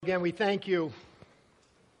Again, we thank you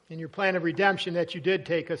in your plan of redemption that you did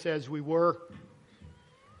take us as we were.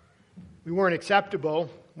 We weren't acceptable.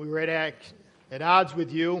 We were at odds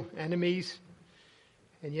with you, enemies.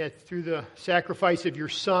 And yet, through the sacrifice of your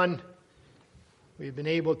Son, we've been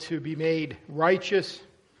able to be made righteous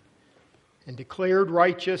and declared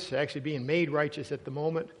righteous, actually being made righteous at the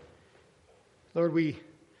moment. Lord, we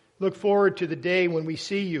look forward to the day when we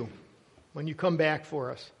see you, when you come back for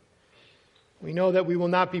us. We know that we will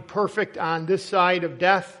not be perfect on this side of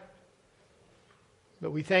death,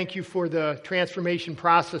 but we thank you for the transformation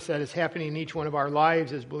process that is happening in each one of our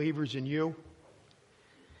lives as believers in you.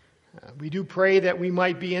 We do pray that we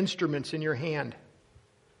might be instruments in your hand.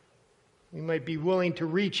 We might be willing to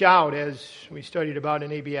reach out, as we studied about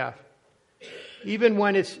in ABF, even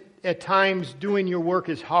when it's at times doing your work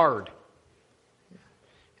is hard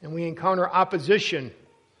and we encounter opposition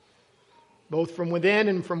both from within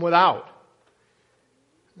and from without.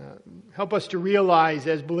 Help us to realize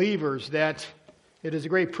as believers that it is a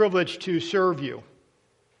great privilege to serve you,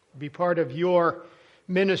 be part of your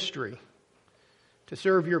ministry, to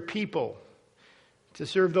serve your people, to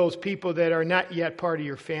serve those people that are not yet part of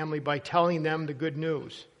your family by telling them the good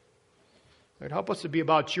news. Lord, help us to be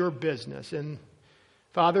about your business. And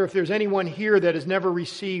Father, if there's anyone here that has never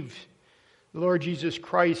received the Lord Jesus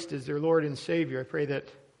Christ as their Lord and Savior, I pray that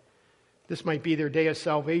this might be their day of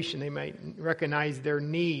salvation. They might recognize their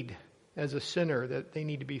need as a sinner, that they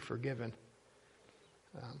need to be forgiven.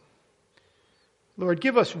 Lord,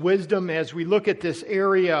 give us wisdom as we look at this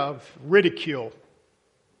area of ridicule.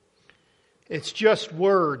 It's just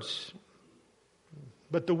words,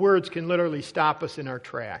 but the words can literally stop us in our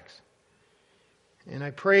tracks. And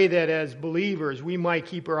I pray that as believers, we might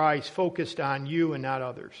keep our eyes focused on you and not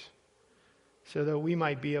others, so that we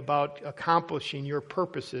might be about accomplishing your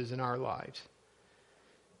purposes in our lives.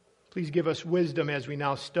 Please give us wisdom as we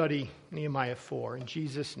now study Nehemiah 4. In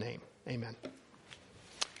Jesus' name, amen. You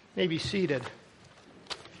may be seated.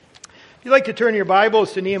 If you'd like to turn your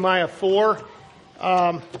Bibles to Nehemiah 4,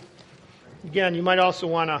 again, you might also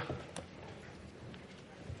want to,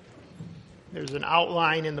 there's an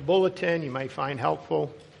outline in the bulletin you might find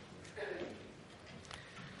helpful.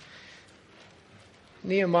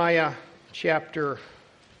 Nehemiah Chapter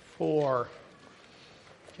 4,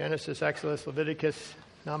 Genesis, Exodus, Leviticus,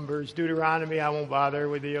 Numbers, Deuteronomy. I won't bother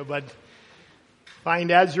with you, but find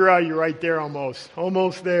Ezra. You're right there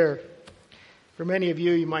almost there. For many of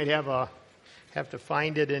you, you might have to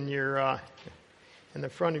find it in your in the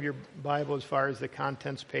front of your Bible as far as the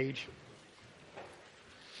contents page.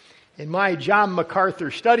 In my John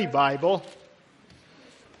MacArthur Study Bible,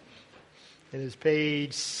 it is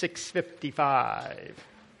page 655.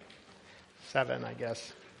 7, I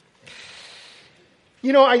guess.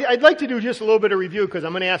 You know, I'd like to do just a little bit of review because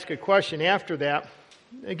I'm going to ask a question after that.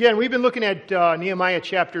 Again, we've been looking at Nehemiah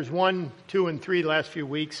chapters 1, 2, and 3 the last few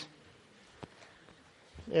weeks.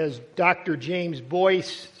 As Dr. James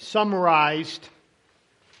Boyce summarized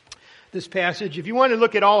this passage, if you want to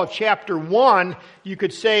look at all of chapter 1, you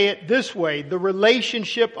could say it this way: the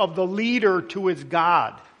relationship of the leader to his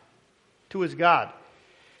God. To his God.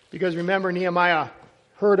 Because remember, Nehemiah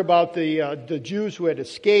heard about the Jews who had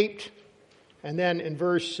escaped, and then in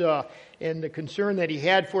verse and the concern that he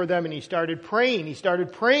had for them, and he started praying.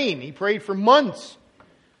 He prayed for months.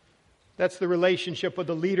 That's the relationship of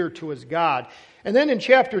the leader to his God. And then in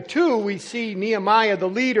chapter 2, we see Nehemiah, the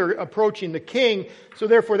leader, approaching the king. So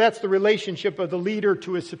therefore, that's the relationship of the leader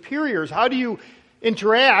to his superiors. How do you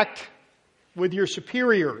interact with your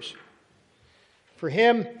superiors? For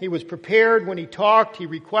him, he was prepared when he talked. He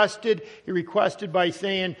requested by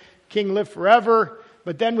saying, "King, live forever,"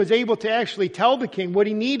 but then was able to actually tell the king what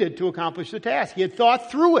he needed to accomplish the task. He had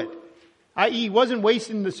thought through it, i.e. he wasn't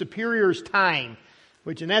wasting the superior's time,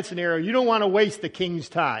 which in that scenario, you don't want to waste the king's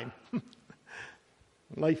time.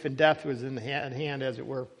 Life and death was in hand, as it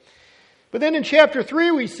were. But then in chapter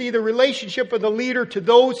 3, we see the relationship of the leader to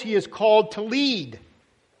those he is called to lead.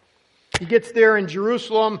 He gets there in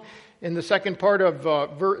Jerusalem in the second part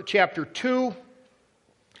of chapter 2.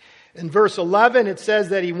 In verse 11, it says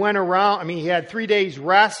that he went around, he had 3 days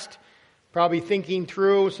rest, probably thinking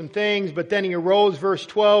through some things, but then he arose, verse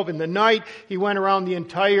 12, in the night. He went around the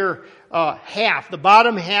entire the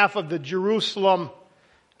bottom half of the Jerusalem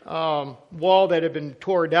wall that had been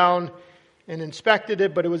torn down, and inspected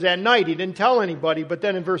it, but it was at night. He didn't tell anybody. But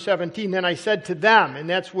then in verse 17, then I said to them, and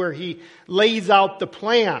that's where he lays out the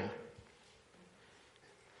plan.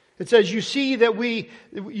 It says, you see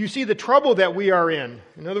the trouble that we are in.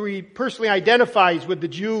 In other words, he personally identifies with the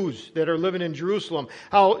Jews that are living in Jerusalem.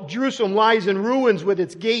 How Jerusalem lies in ruins with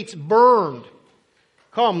its gates burned.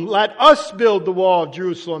 Come, let us build the wall of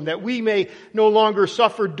Jerusalem, that we may no longer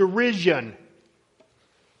suffer derision.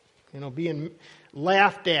 Being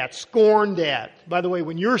laughed at, scorned at. By the way,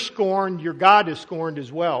 when you're scorned, your God is scorned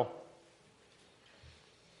as well.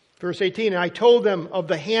 Verse 18, and I told them of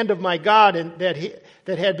the hand of my God and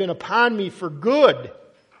that had been upon me for good.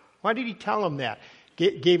 Why did he tell them that?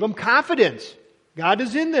 Gave them confidence. God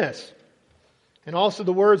is in this. And also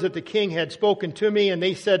the words that the king had spoken to me, and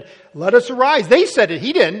they said, let us arise. They said it,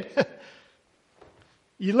 he didn't.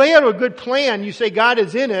 You lay out a good plan, you say God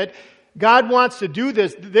is in it, God wants to do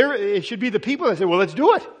this. It should be the people that say, well, let's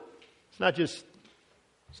do it. It's not just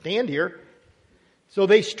stand here. So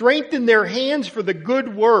they strengthened their hands for the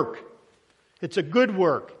good work. It's a good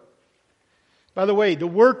work. By the way, the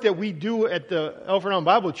work that we do at the Alfred Allen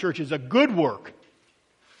Bible Church is a good work.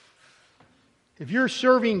 If you're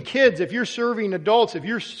serving kids, if you're serving adults, if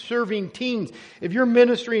you're serving teens, if you're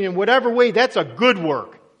ministering in whatever way, that's a good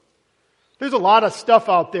work. There's a lot of stuff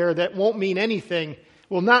out there that won't mean anything,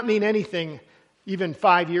 will not mean anything even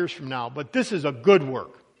 5 years from now. But this is a good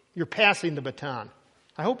work. You're passing the baton.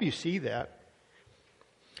 I hope you see that.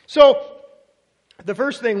 So, the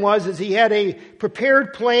first thing is he had a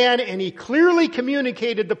prepared plan and he clearly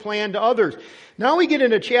communicated the plan to others. Now we get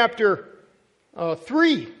into chapter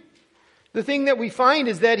 3. The thing that we find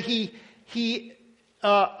is that he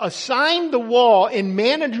assigned the wall in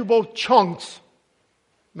manageable chunks,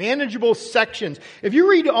 manageable sections. If you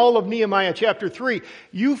read all of Nehemiah chapter 3,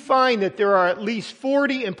 you find that there are at least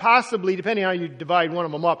 40 and possibly, depending on how you divide one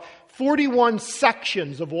of them up, 41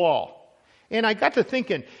 sections of wall. And I got to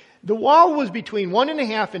thinking, the wall was between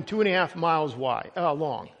 1.5 and 2.5 miles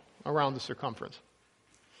long around the circumference.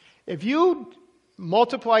 If you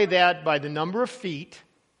multiply that by the number of feet,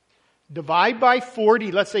 divide by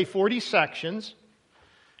 40, let's say 40 sections.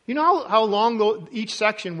 You know how long each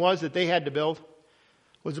section was that they had to build? It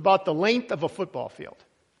was about the length of a football field.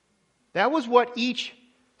 That was what each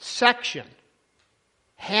section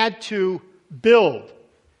had to build.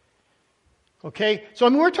 Okay? So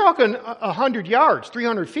we're talking 100 yards,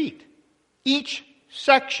 300 feet. Each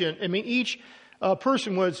section, each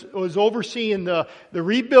person was overseeing the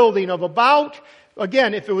rebuilding of about,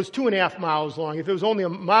 again, if it was 2.5 miles long, if it was only a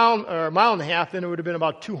mile or a mile and a half, then it would have been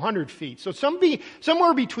about 200 feet. So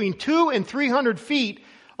somewhere between 200 and 300 feet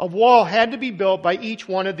of wall had to be built by each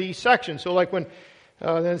one of these sections. So like when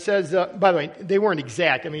then it says, by the way, they weren't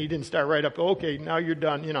exact. You didn't start right up, okay, now you're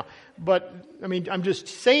done, But, I'm just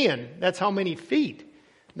saying, that's how many feet.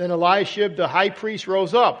 Then Eliashib, the high priest,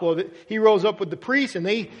 rose up. Well, he rose up with the priests, and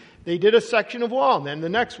they did a section of wall. And then the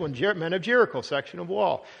next one, men of Jericho, section of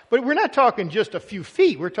wall. But we're not talking just a few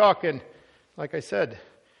feet. We're talking, like I said,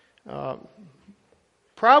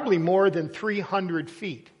 probably more than 300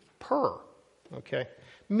 feet per. Okay?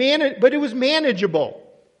 But it was manageable.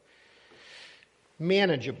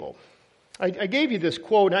 Manageable. I gave you this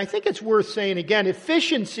quote, and I think it's worth saying again.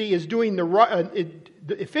 Efficiency is doing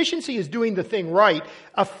efficiency is doing the thing right.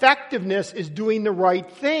 Effectiveness is doing the right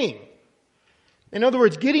thing. In other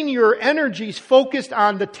words, getting your energies focused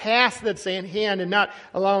on the task that's in hand and not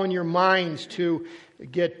allowing your minds to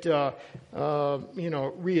get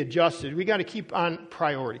readjusted. We got to keep on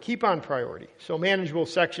priority. Keep on priority. So manageable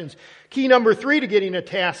sections. Key number 3 to getting a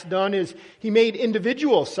task done is he made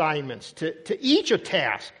individual assignments to each a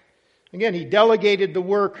task. Again, he delegated the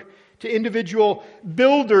work to individual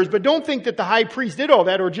builders, but don't think that the high priest did all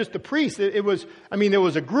that or just the priest. It was, there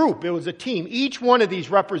was a group, it was a team. Each one of these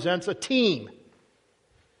represents a team.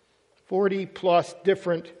 40 plus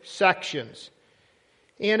different sections.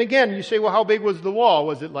 And again, you say, well, how big was the wall?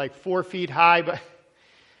 Was it like 4 feet high?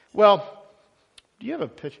 Well, do you have a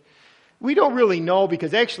picture? We don't really know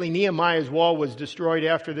because actually Nehemiah's wall was destroyed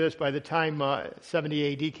after this by the time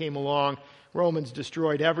 70 AD came along. Romans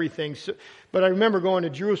destroyed everything. But I remember going to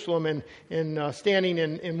Jerusalem and standing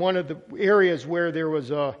in one of the areas where there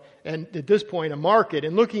was and at this point, a market,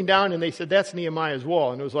 and looking down, and they said, that's Nehemiah's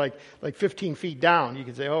wall. And it was like 15 feet down. You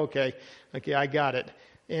could say, oh, okay, I got it.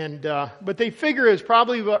 And but they figure it's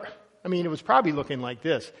probably, it was probably looking like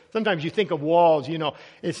this. Sometimes you think of walls,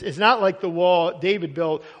 it's not like the wall David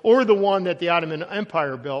built or the one that the Ottoman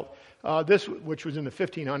Empire built, which was in the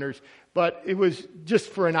 1500s. But it was just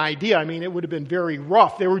for an idea. It would have been very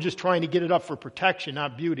rough. They were just trying to get it up for protection,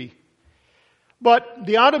 not beauty. But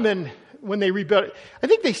the Ottoman, when they rebuilt it, I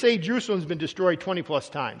think they say Jerusalem's been destroyed 20 plus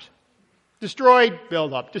times. Destroyed,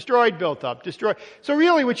 built up. Destroyed, built up. Destroyed. So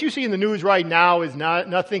really what you see in the news right now is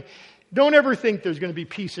nothing. Don't ever think there's going to be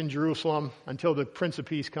peace in Jerusalem until the Prince of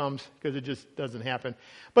Peace comes, because it just doesn't happen.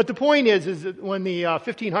 But the point is that when the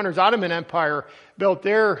 1500s Ottoman Empire built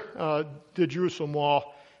the Jerusalem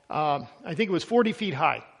wall, I think it was 40 feet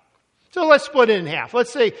high. So let's split it in half.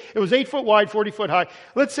 Let's say it was 8 foot wide, 40 foot high.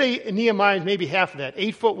 Let's say Nehemiah is maybe half of that.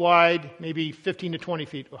 8 foot wide, maybe 15 to 20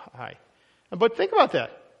 feet high. But think about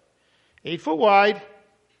that. 8 foot wide.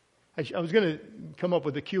 I was going to come up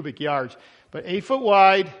with the cubic yards. But 8 foot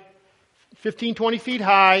wide, 15, 20 feet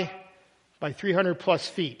high, by 300 plus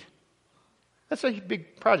feet. That's a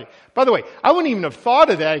big project. By the way, I wouldn't even have thought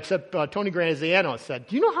of that except Tony Granziano said,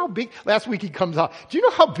 do you know how big, last week he comes out, do you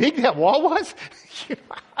know how big that wall was?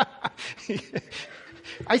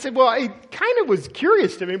 I said, well, it kind of was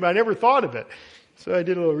curious to me, but I never thought of it. So I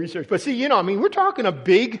did a little research. But see, we're talking a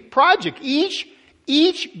big project.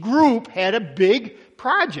 Each group had a big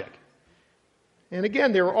project. And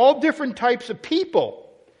again, they were all different types of people.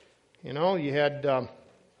 You had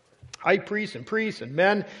high priests and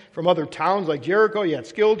men from other towns like Jericho. You had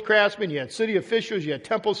skilled craftsmen. You had city officials. You had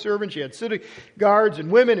temple servants. You had city guards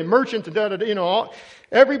and women and merchants. And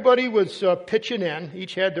everybody was pitching in.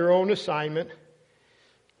 Each had their own assignment.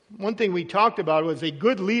 One thing we talked about was a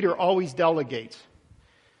good leader always delegates.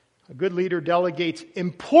 A good leader delegates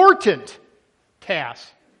important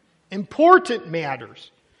tasks, important matters.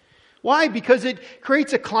 Why? Because it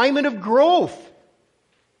creates a climate of growth.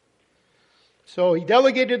 So he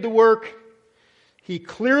delegated the work. He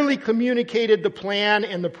clearly communicated the plan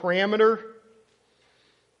and the parameter.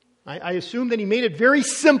 I assume that he made it very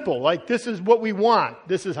simple, like this is what we want.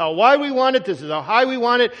 This is how wide we want it. This is how high we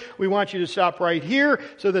want it. We want you to stop right here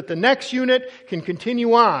so that the next unit can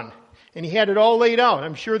continue on. And he had it all laid out.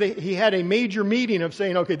 I'm sure that he had a major meeting of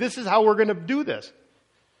saying, okay, this is how we're going to do this.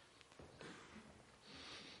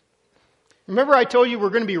 Remember I told you we're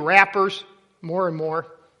going to be rappers more and more?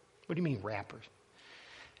 What do you mean rappers?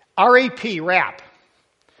 R-A-P, rap.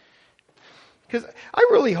 Because I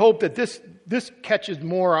really hope that this catches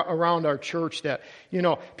more around our church, that,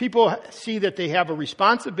 people see that they have a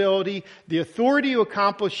responsibility, the authority to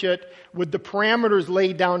accomplish it with the parameters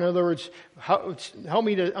laid down. In other words, help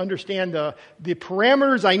me to understand the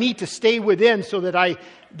parameters I need to stay within so that I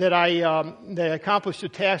accomplish the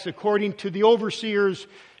task according to the overseer's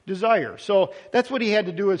desire. So that's what he had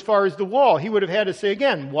to do as far as the wall. He would have had to say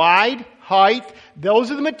again, wide, height, those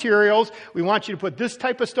are the materials. We want you to put this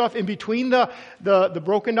type of stuff in between the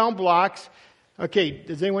broken down blocks. Okay,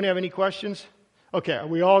 does anyone have any questions? Okay, are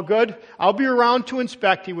we all good? I'll be around to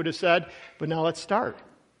inspect, he would have said, but now let's start.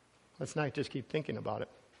 Let's not just keep thinking about it.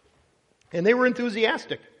 And they were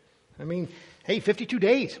enthusiastic. Hey, 52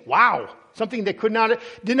 days. Wow. Something that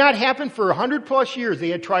did not happen for 100 plus years. They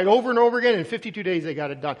had tried over and over again. In 52 days, they got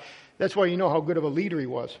it done. That's why you know how good of a leader he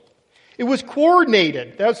was. It was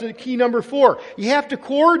coordinated. That's the key number 4. You have to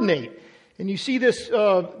coordinate. And you see this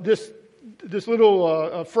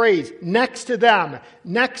little phrase, next to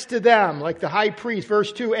them, like the high priest,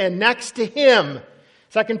 verse 2, and next to him.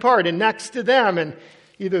 Second part, and next to them. And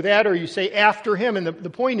either that or you say after him. And the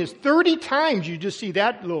point is 30 times you just see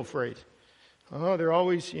that little phrase. Oh, they're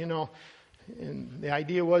always, and the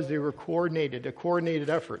idea was they were a coordinated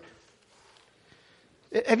effort.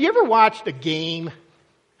 Have you ever watched a game?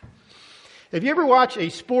 Have you ever watched a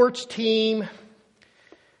sports team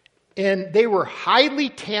and they were highly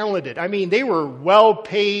talented? They were well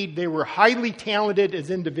paid. They were highly talented as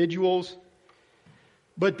individuals.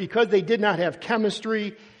 But because they did not have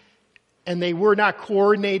chemistry and they were not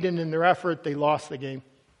coordinated in their effort, they lost the game.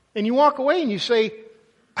 And you walk away and you say,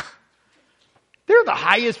 they're the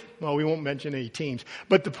highest, well, we won't mention any teams,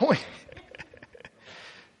 but the point,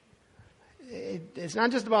 it's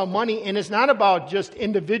not just about money, and it's not about just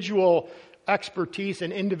individual expertise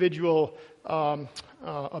and individual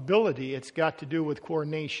ability. It's got to do with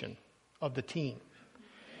coordination of the team.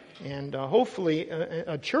 And hopefully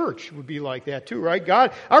a church would be like that too, right?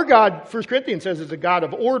 Our God, 1 Corinthians says, is a God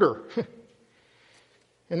of order.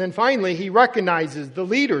 And then finally, he recognizes the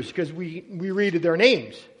leaders because we read their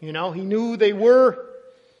names. He knew who they were,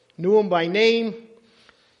 knew them by name.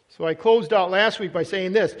 So I closed out last week by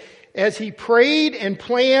saying this. As he prayed and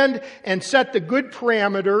planned and set the good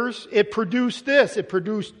parameters, it produced this. It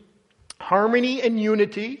produced harmony and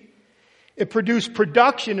unity. It produced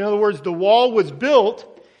production. In other words, the wall was built.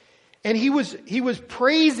 And he was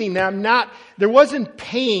praising them, there wasn't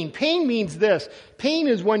pain. Pain means this. Pain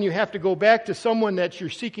is when you have to go back to someone that you're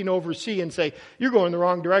seeking to oversee and say, you're going the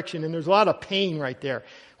wrong direction, and there's a lot of pain right there.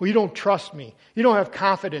 Well, you don't trust me. You don't have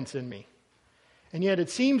confidence in me. And yet it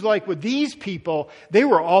seems like with these people, they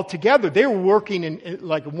were all together. They were working in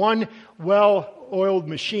like one well-oiled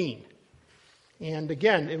machine. And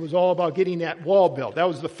again, it was all about getting that wall built. That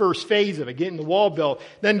was the first phase of it, getting the wall built,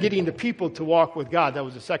 then getting the people to walk with God. That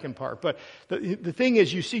was the second part. But the thing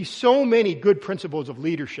is, you see so many good principles of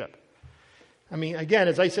leadership. I mean, again,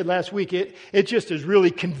 as I said last week, it just has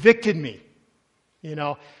really convicted me.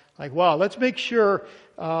 Like, wow, let's make sure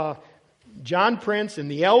John Prince and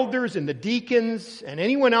the elders and the deacons and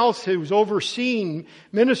anyone else who's overseeing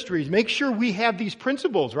ministries, make sure we have these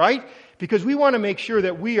principles, right? Because we want to make sure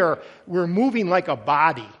that we're moving like a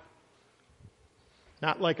body,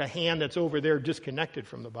 not like a hand that's over there disconnected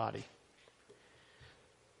from the body.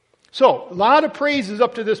 So, a lot of praises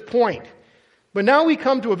up to this point. But now we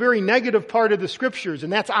come to a very negative part of the Scriptures,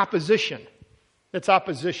 and that's opposition. That's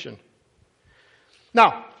opposition.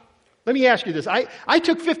 Now, let me ask you this. I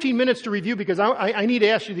took 15 minutes to review because I need to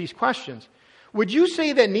ask you these questions. Would you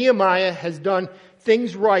say that Nehemiah has done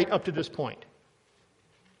things right up to this point?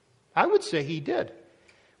 I would say he did.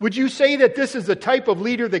 Would you say that this is the type of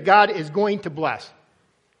leader that God is going to bless?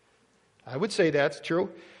 I would say that's true.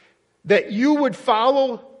 That you would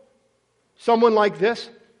follow someone like this?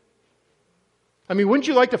 I mean, wouldn't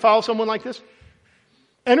you like to follow someone like this?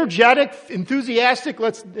 Energetic, enthusiastic,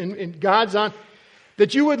 and God's on.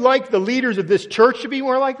 That you would like the leaders of this church to be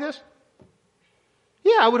more like this?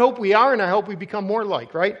 Yeah, I would hope we are, and I hope we become more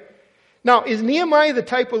like, right? Now, is Nehemiah the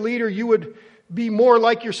type of leader you would be more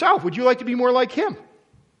like yourself? Would you like to be more like him?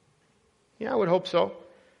 Yeah, I would hope so.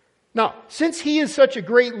 Now, since he is such a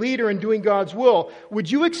great leader in doing God's will, would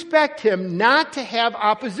you expect him not to have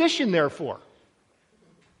opposition, therefore?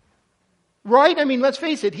 Right? I mean, let's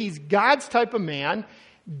face it, he's God's type of man.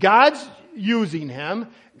 God's using him.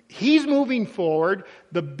 He's moving forward.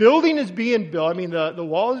 The building is being built. I mean, the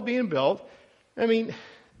wall is being built. I mean,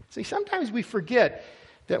 see, sometimes we forget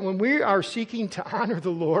that when we are seeking to honor the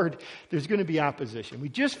Lord, there's going to be opposition. We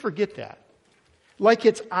just forget that. Like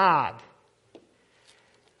it's odd.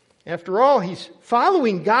 After all, he's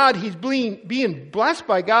following God. He's being blessed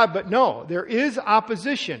by God. But no, there is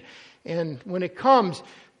opposition. And when it comes,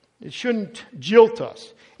 it shouldn't jilt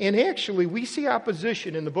us. And actually, we see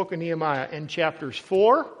opposition in the book of Nehemiah in chapters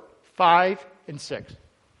 4, 5, and 6.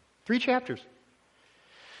 3 chapters.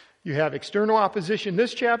 You have external opposition in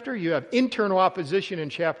this chapter. You have internal opposition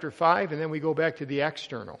in chapter 5. And then we go back to the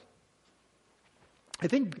external. I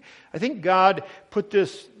think God put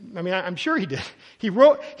this, I'm sure he did.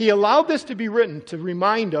 He allowed this to be written to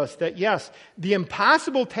remind us that, yes, the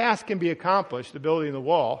impossible task can be accomplished, the building of the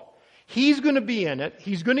wall. He's going to be in it.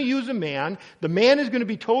 He's going to use a man. The man is going to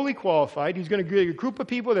be totally qualified. He's going to get a group of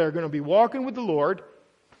people that are going to be walking with the Lord.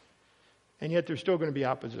 And yet there's still going to be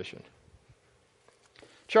opposition.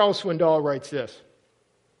 Charles Swindoll writes this.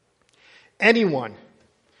 Anyone,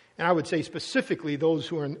 and I would say specifically those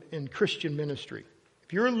who are in Christian ministry,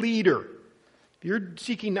 if you're a leader, if you're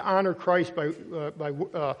seeking to honor Christ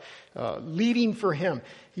by leading for Him,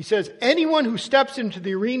 he says, anyone who steps into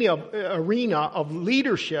the arena of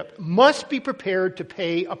leadership must be prepared to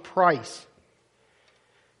pay a price.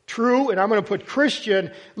 True, and I'm going to put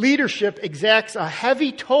Christian leadership exacts a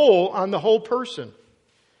heavy toll on the whole person.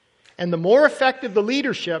 And the more effective the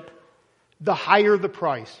leadership, the higher the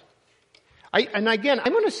price. And again,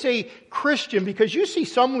 I'm going to say Christian because you see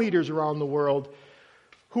some leaders around the world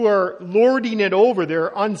who are lording it over.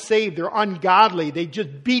 They're unsaved. They're ungodly. They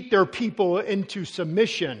just beat their people into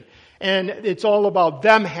submission. And it's all about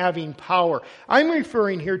them having power. I'm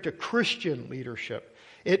referring here to Christian leadership.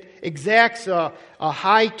 It exacts a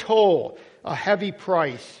high toll, a heavy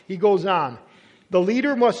price. He goes on. The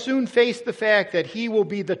leader must soon face the fact that he will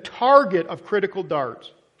be the target of critical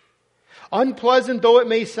darts. Unpleasant though it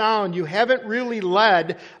may sound, you haven't really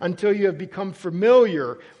led until you have become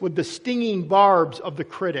familiar with the stinging barbs of the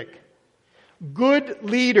critic. Good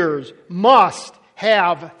leaders must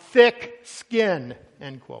have thick skin,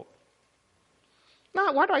 end quote.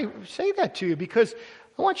 Now, why do I say that to you? Because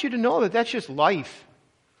I want you to know that that's just life.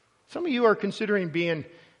 Some of you are considering being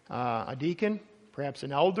a deacon, perhaps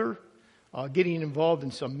an elder, getting involved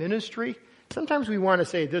in some ministry. Sometimes we want to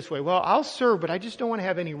say it this way, well, I'll serve, but I just don't want to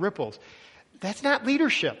have any ripples. That's not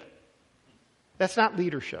leadership. That's not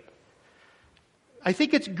leadership. I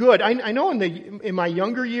think it's good. I know in my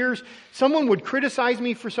younger years, someone would criticize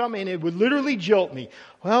me for something and it would literally jolt me.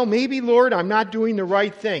 Well, maybe, Lord, I'm not doing the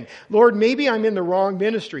right thing. Lord, maybe I'm in the wrong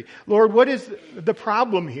ministry. Lord, what is the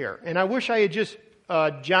problem here? And I wish I had just,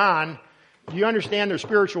 John, do you understand there's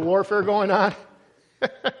spiritual warfare going on?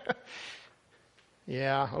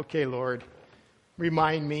 Yeah, okay, Lord.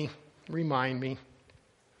 Remind me. 1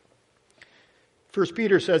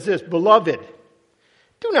 Peter says this, Beloved,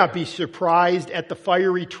 do not be surprised at the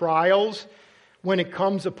fiery trials when it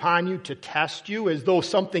comes upon you to test you as though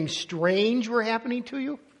something strange were happening to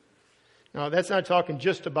you. Now, that's not talking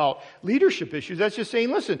just about leadership issues. That's just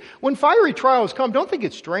saying, listen, when fiery trials come, don't think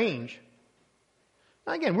it's strange.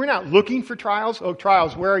 Again, we're not looking for trials. Oh,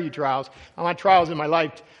 trials, where are you, trials? I want trials in my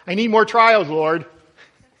life. I need more trials, Lord.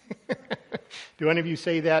 Do any of you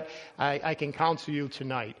say that? I can counsel you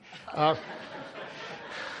tonight.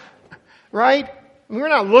 Right? We're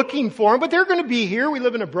not looking for them, but they're going to be here. We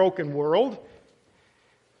live in a broken world.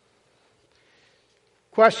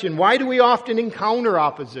 Question, why do we often encounter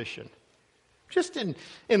opposition? Just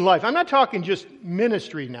in life. I'm not talking just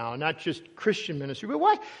ministry now, not just Christian ministry, but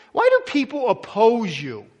why do people oppose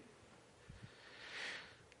you?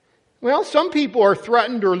 Well, some people are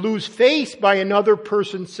threatened or lose face by another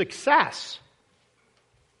person's success.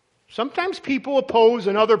 Sometimes people oppose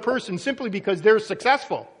another person simply because they're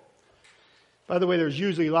successful. By the way, there's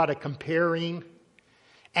usually a lot of comparing,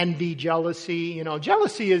 envy, jealousy.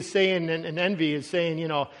 Jealousy is saying, and envy is saying,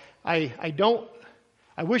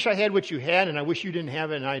 I wish I had what you had, and I wish you didn't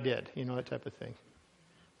have it, and I did. That type of thing.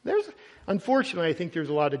 Unfortunately, I think there's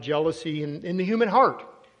a lot of jealousy in the human heart.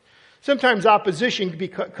 Sometimes opposition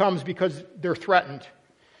comes because they're threatened.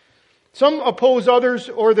 Some oppose others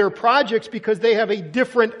or their projects because they have a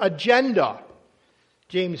different agenda.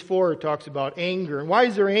 James 4 talks about anger. And why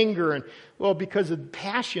is there anger? And well, because of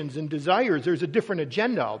passions and desires. There's a different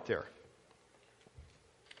agenda out there.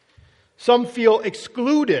 Some feel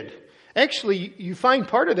excluded. Actually, you find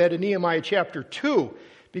part of that in Nehemiah chapter 2.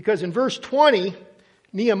 Because in verse 20,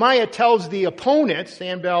 Nehemiah tells the opponents,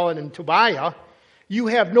 Sanballat and Tobiah, you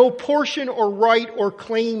have no portion or right or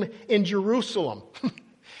claim in Jerusalem.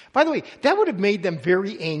 By the way, that would have made them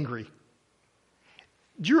very angry.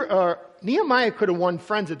 Nehemiah could have won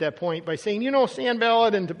friends at that point by saying,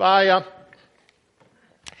 Sanballat and Tobiah,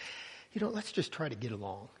 let's just try to get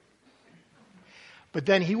along. But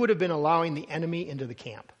then he would have been allowing the enemy into the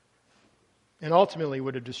camp. And ultimately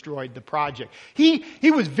would have destroyed the project. He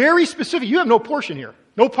was very specific. You have no portion here.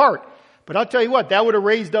 No part. But I'll tell you what, that would have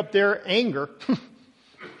raised up their anger.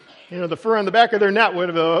 The fur on the back of their neck would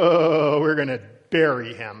have, we're going to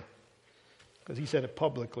bury him. Because he said it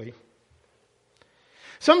publicly.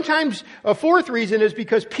 Sometimes a fourth reason is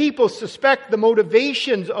because people suspect the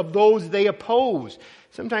motivations of those they oppose.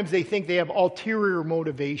 Sometimes they think they have ulterior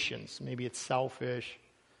motivations. Maybe it's selfish,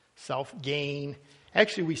 self-gain.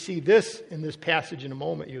 Actually, we see this in this passage in a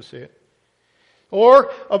moment. You'll see it. Or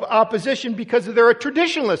of opposition because they're a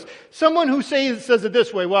traditionalist. Someone who says it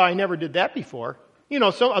this way, well, I never did that before.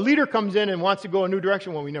 So a leader comes in and wants to go a new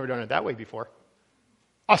direction. Well, we've never done it that way before.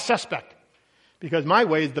 A suspect. Because my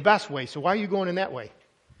way is the best way, so why are you going in that way?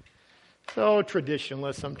 So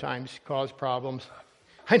traditionalists sometimes cause problems.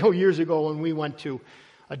 I know years ago when we went to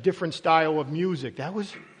a different style of music, that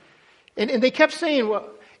was... And they kept saying, well...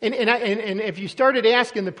 And if you started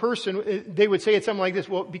asking the person, they would say it something like this,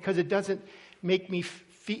 well, because it doesn't make me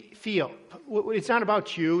feel. It's not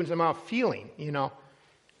about you, it's about feeling,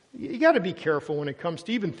 You got to be careful when it comes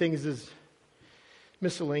to even things as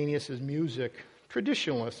miscellaneous as music.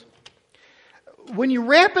 Traditionalists. When you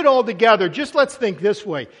wrap it all together, just let's think this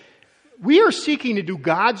way. We are seeking to do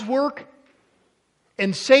God's work,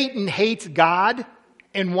 and Satan hates God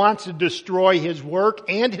and wants to destroy his work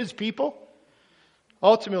and his people.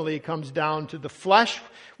 Ultimately, it comes down to the flesh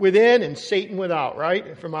within and Satan without,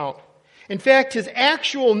 right? From out. In fact, his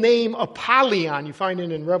actual name, Apollyon, you find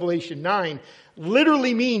it in Revelation 9,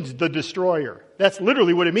 literally means the destroyer. That's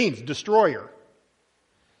literally what it means, destroyer.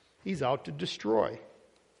 He's out to destroy.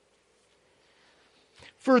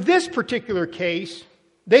 For this particular case,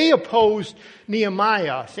 they opposed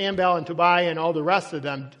Nehemiah, Sanballat and Tobiah and all the rest of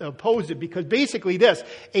them opposed it because basically this,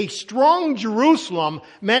 a strong Jerusalem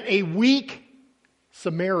meant a weak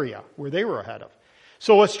Samaria, where they were ahead of.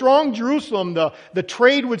 So a strong Jerusalem, the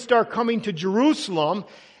trade would start coming to Jerusalem,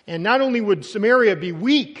 and not only would Samaria be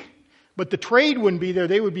weak, but the trade wouldn't be there.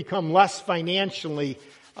 They would become less financially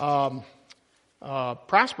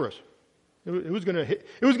prosperous. It was going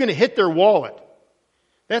to hit their wallet.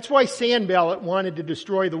 That's why Sanballat wanted to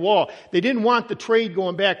destroy the wall. They didn't want the trade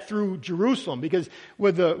going back through Jerusalem because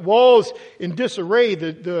with the walls in disarray,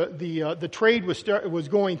 the trade was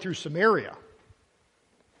going through Samaria.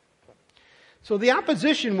 So the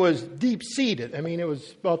opposition was deep-seated. It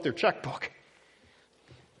was about their checkbook.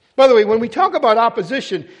 By the way, when we talk about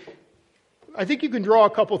opposition, I think you can draw a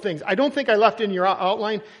couple things. I don't think I left in your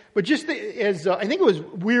outline, but just as I think it was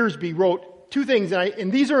Wiersbe wrote two things,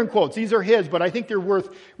 and these are in quotes. These are his, but I think they're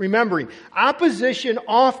worth remembering. Opposition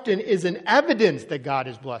often is an evidence that God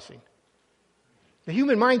is blessing. The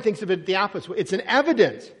human mind thinks of it the opposite way. It's an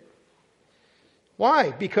evidence.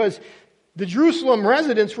 Why? Because the Jerusalem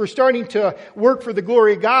residents were starting to work for the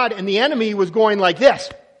glory of God, and the enemy was going like this.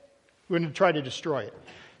 We're going to try to destroy it.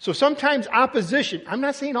 So sometimes opposition, I'm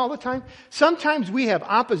not saying all the time, sometimes we have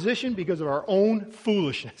opposition because of our own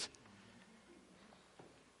foolishness.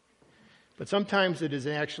 But sometimes it is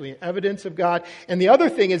actually evidence of God. And the other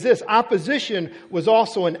thing is this, opposition was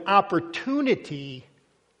also an opportunity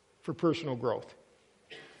for personal growth.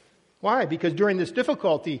 Why? Because during this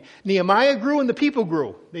difficulty, Nehemiah grew and the people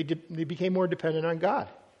grew. They became more dependent on God.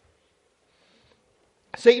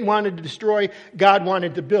 Satan wanted to destroy, God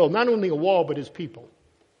wanted to build, not only a wall, but his people.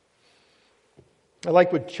 I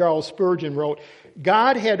like what Charles Spurgeon wrote.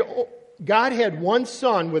 God had one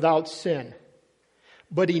son without sin,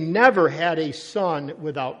 but he never had a son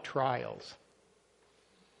without trials.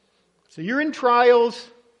 So you're in trials.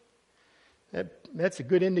 That's a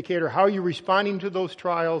good indicator. How are you responding to those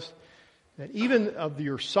trials? That even of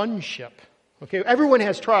your sonship. Okay, everyone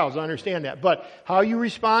has trials, I understand that. But how you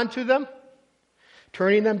respond to them,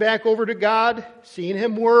 turning them back over to God, seeing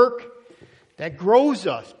Him work, that grows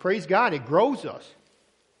us. Praise God, it grows us.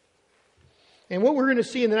 And what we're going to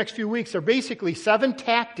see in the next few weeks are basically 7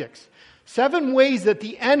 tactics, 7 ways that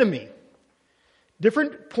the enemy,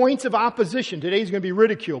 different points of opposition, today's going to be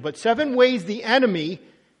ridicule, but 7 ways the enemy,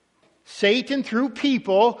 Satan through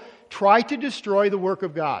people, try to destroy the work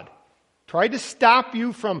of God. Try to stop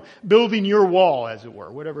you from building your wall, as it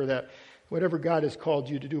were, whatever God has called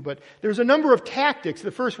you to do. But there's a number of tactics.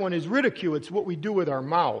 The first one is ridicule. It's what we do with our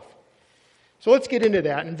mouth. So let's get into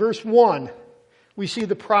that. In verse 1, we see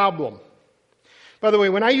the problem. By the way,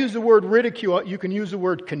 when I use the word ridicule, you can use the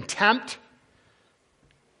word contempt,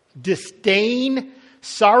 disdain,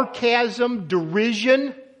 sarcasm,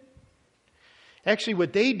 derision. Actually,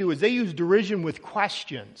 what they do is they use derision with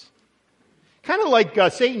questions. Kind of like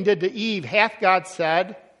Satan did to Eve, hath God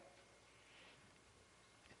said?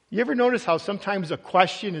 You ever notice how sometimes a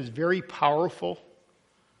question is very powerful?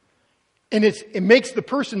 And it makes the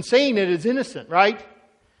person saying it is innocent, right?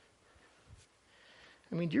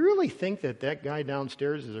 I mean, do you really think that guy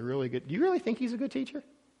downstairs is do you really think he's a good teacher?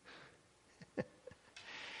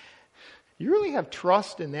 You really have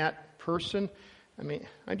trust in that person? I mean,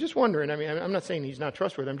 I'm just wondering. I mean, I'm not saying he's not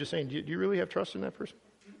trustworthy. I'm just saying, do you really have trust in that person?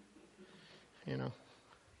 You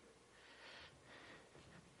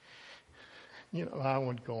know, I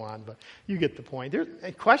won't go on, but you get the point.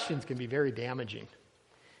 Questions can be very damaging.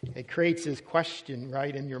 It creates this question,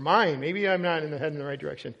 right, in your mind. Maybe I'm not heading in the right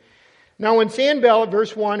direction. Now, when Sanballat,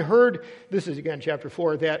 verse 1, heard, this is again chapter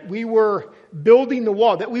 4, that we were building the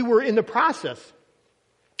wall, that we were in the process.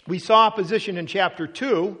 We saw opposition in chapter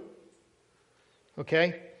 2.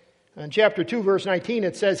 Okay? In chapter 2, verse 19,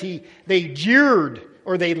 it says they jeered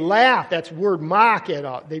or they laughed. That's the word mock at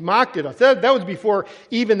us. They mocked at us. That was before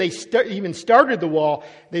even they even started the wall.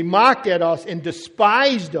 They mocked at us and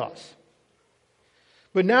despised us.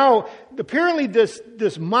 But now, apparently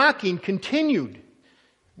this mocking continued.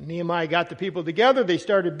 Nehemiah got the people together. They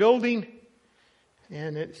started building.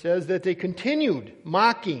 And it says that they continued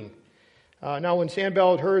mocking. Now, when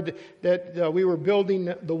Sanballat heard that we were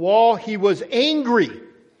building the wall, he was angry.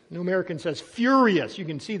 New American says furious. You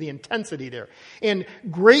can see the intensity there. And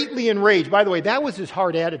greatly enraged. By the way, that was his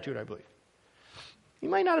heart attitude, I believe. He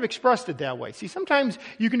might not have expressed it that way. See, sometimes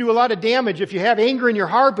you can do a lot of damage if you have anger in your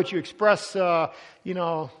heart, but you express, the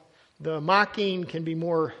mocking can be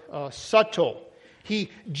more subtle. He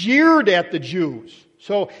jeered at the Jews.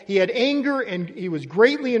 So he had anger and he was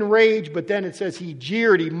greatly enraged, but then it says he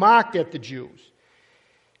jeered, he mocked at the Jews.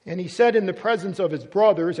 And he said in the presence of his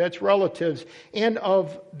brothers, that's relatives, and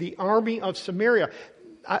of the army of Samaria.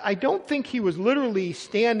 I don't think he was literally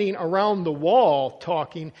standing around the wall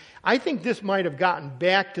talking. I think this might have gotten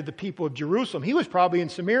back to the people of Jerusalem. He was probably in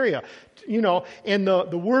Samaria, and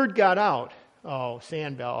the word got out. Oh,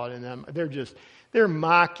 Sanballat and them, they're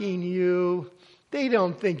mocking you. They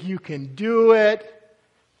don't think you can do it.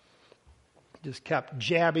 Just kept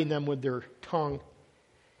jabbing them with their tongue.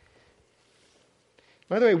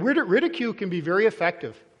 By the way, ridicule can be very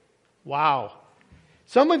effective. Wow.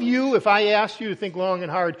 Some of you, if I asked you to think long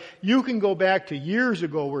and hard, you can go back to years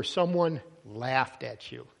ago where someone laughed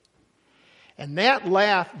at you. And that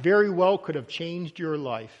laugh very well could have changed your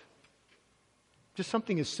life. Just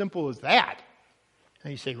something as simple as that.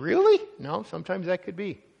 And you say, really? No, sometimes that could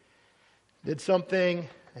be. Did something,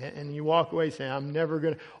 and you walk away saying, I'm never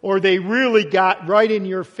going to. Or they really got right in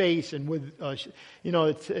your face, and with,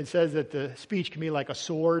 it says that the speech can be like a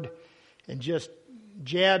sword, and just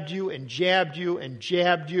jabbed you and jabbed you and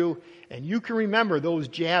jabbed you, and you can remember those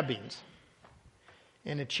jabbings.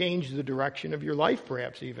 And it changed the direction of your life,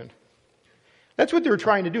 perhaps even. That's what they were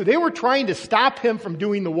trying to do. They were trying to stop him from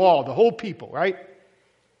doing the wall, the whole people, right?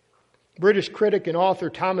 British critic and author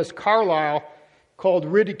Thomas Carlyle called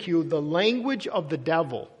ridicule the language of the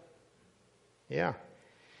devil. Yeah.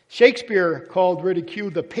 Shakespeare called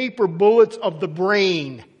ridicule the paper bullets of the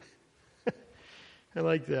brain. I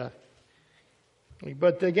like that.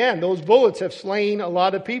 But again, those bullets have slain a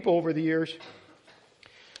lot of people over the years.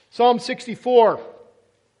 Psalm 64.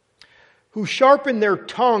 Who sharpen their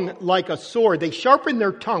tongue like a sword. They sharpen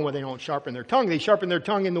their tongue. Well, they don't sharpen their tongue. They sharpen their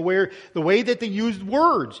tongue in the way that they use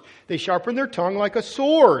words. They sharpen their tongue like a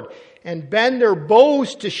sword and bend their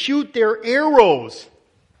bows to shoot their arrows.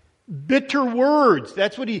 Bitter words.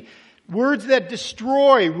 That's what words that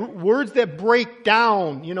destroy, words that break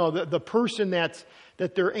down, the person that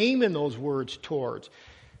they're aiming those words towards.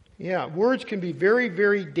 Yeah, words can be very,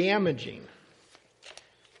 very damaging.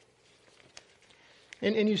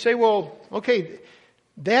 And you say, well, okay,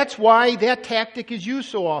 that's why that tactic is used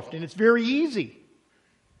so often. It's very easy.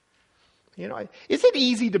 Is it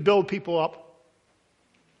easy to build people up?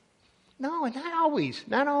 No, not always.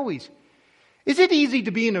 Not always. Is it easy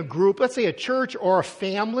to be in a group, let's say a church or a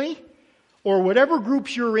family, or whatever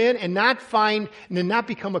groups you're in, and then not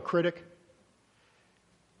become a critic?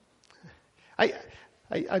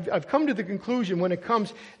 I've come to the conclusion when it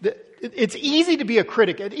comes that it's easy to be a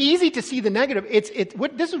critic. It's easy to see the negative.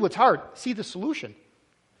 This is what's hard. See the solution.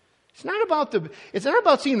 It's not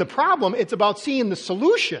about seeing the problem. It's about seeing the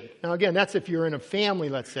solution. Now again, that's if you're in a family,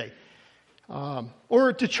 let's say, or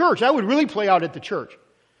at the church. I would really play out at the church.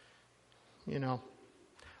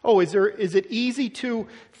 Oh, is it easy to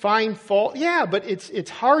find fault? Yeah, but it's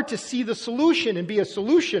hard to see the solution and be a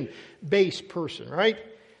solution-based person, right?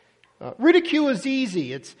 Ridicule is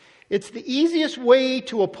easy. It's the easiest way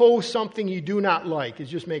to oppose something you do not like, is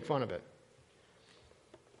just make fun of it.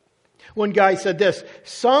 One guy said this,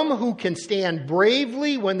 some who can stand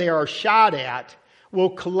bravely when they are shot at will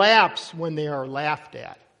collapse when they are laughed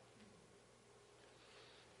at.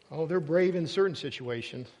 Oh, they're brave in certain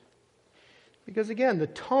situations. Because again, the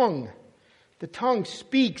tongue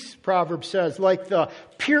speaks, Proverbs says, like the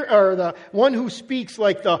one who speaks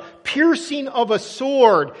like the piercing of a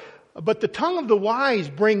sword. But the tongue of the wise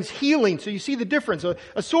brings healing. So you see the difference.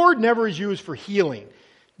 A sword never is used for healing.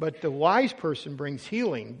 But the wise person brings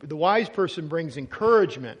healing. The wise person brings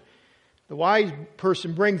encouragement. The wise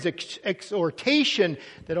person brings exhortation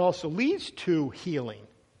that also leads to healing.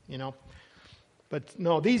 But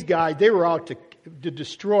no, these guys, they were out to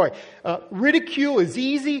destroy. Ridicule is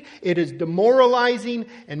easy. It is demoralizing.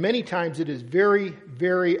 And many times it is very,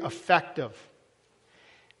 very effective.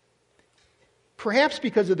 Perhaps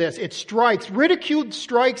because of this, ridicule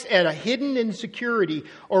strikes at a hidden insecurity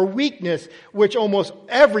or weakness which almost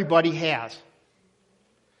everybody has.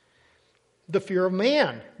 The fear of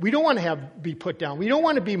man. We don't want to be put down. We don't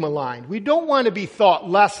want to be maligned. We don't want to be thought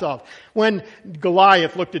less of. When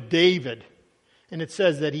Goliath looked at David, and it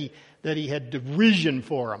says that he had derision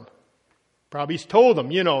for him. Probably he's told him,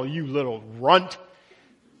 you little runt,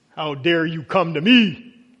 how dare you come to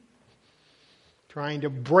me? Trying to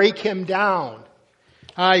break him down.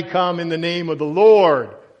 I come in the name of the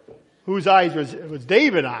Lord. Whose eyes was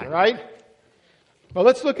David on, right? Well,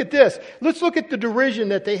 let's look at this. Let's look at the derision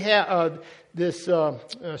that they have,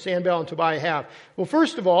 Sanballat and Tobiah have. Well,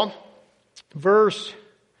 first of all, the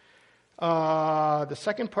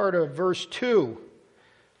second part of verse 2.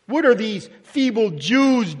 What are these feeble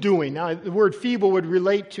Jews doing? Now, the word feeble would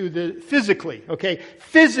relate to the physically, okay?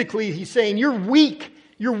 Physically, he's saying, you're weak.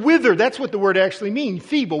 You're withered. That's what the word actually means.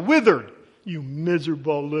 Feeble, withered. You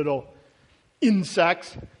miserable little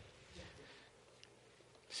insects.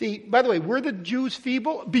 See, by the way, were the Jews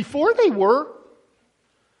feeble? Before they were.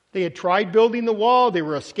 They had tried building the wall. They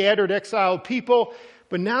were a scattered, exiled people.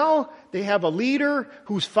 But now they have a leader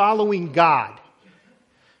who's following God.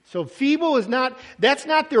 So feeble that's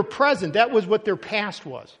not their present. That was what their past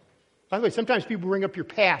was. By the way, sometimes people bring up your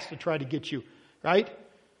past to try to get you, right?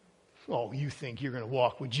 Oh, you think you're going to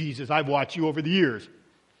walk with Jesus. I've watched you over the years.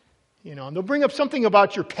 And they'll bring up something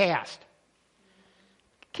about your past.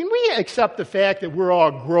 Can we accept the fact that we're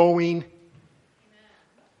all growing?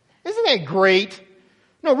 Isn't that great?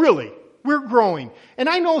 No, really. We're growing. And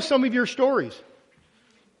I know some of your stories.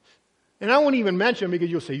 And I won't even mention them because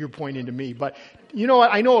you'll say you're pointing to me. But you know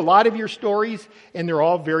what? I know a lot of your stories, and they're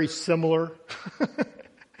all very similar.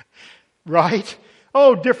 Right?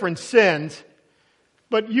 Oh, different sins.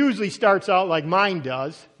 But usually starts out like mine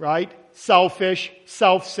does, right? Selfish,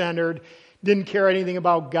 self-centered, didn't care anything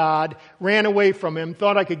about God, ran away from Him,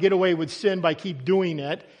 thought I could get away with sin by keep doing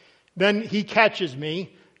it. Then He catches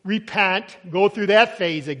me, repent, go through that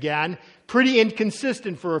phase again, pretty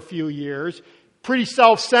inconsistent for a few years, pretty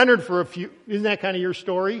self-centered for a few. Isn't that kind of your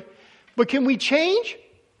story? But can we change?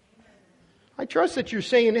 I trust that you're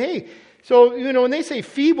saying, hey, So, when they say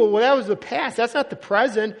feeble, well, that was the past. That's not the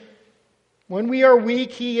present. When we are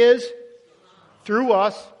weak, He is through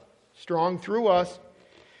us, strong through us.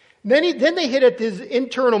 Then they hit at His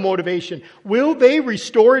internal motivation. Will they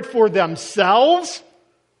restore it for themselves?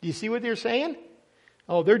 Do you see what they're saying?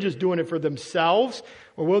 Oh, they're just doing it for themselves.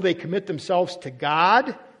 Or will they commit themselves to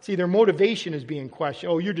God? See, their motivation is being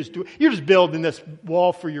questioned. Oh, you're just building this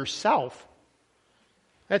wall for yourself.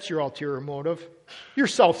 That's your ulterior motive. You're a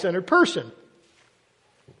self-centered person.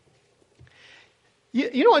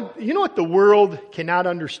 You know what the world cannot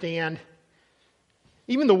understand?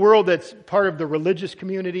 Even the world that's part of the religious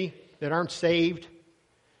community that aren't saved.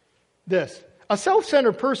 This. A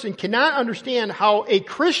self-centered person cannot understand how a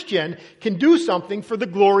Christian can do something for the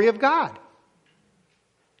glory of God.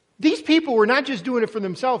 These people were not just doing it for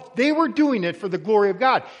themselves. They were doing it for the glory of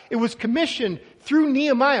God. It was commissioned through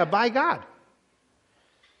Nehemiah by God.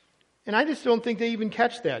 And I just don't think they even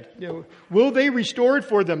catch that. Will they restore it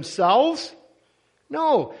for themselves?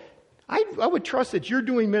 No. I would trust that you're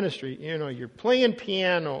doing ministry. You're playing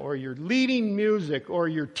piano, or you're leading music, or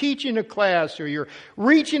you're teaching a class, or you're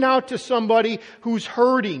reaching out to somebody who's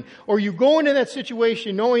hurting, or you go into that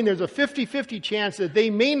situation knowing there's a 50-50 chance that they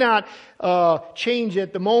may not change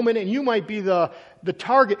at the moment, and you might be the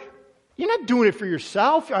target. You're not doing it for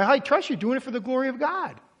yourself. I trust you're doing it for the glory of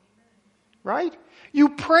God. Right? You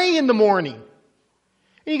pray in the morning.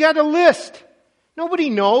 And you got a list. Nobody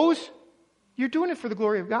knows. You're doing it for the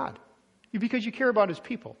glory of God. Because you care about His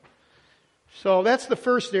people. So that's the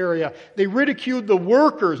first area. They ridiculed the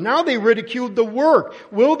workers. Now they ridiculed the work.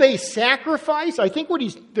 Will they sacrifice? I think what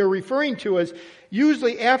they're referring to is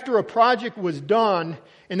usually after a project was done,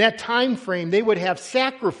 in that time frame, they would have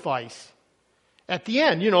sacrifice at the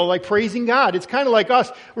end, like praising God. It's kind of like us.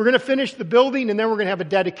 We're going to finish the building, and then we're going to have a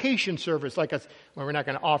dedication service. Well, we're not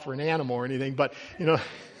going to offer an animal or anything, but, Yeah,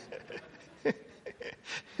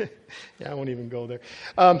 I won't even go there.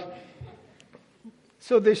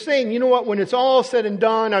 So they're saying, when it's all said and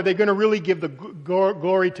done, are they going to really give the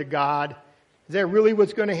glory to God? Is that really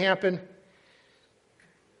what's going to happen?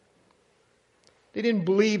 They didn't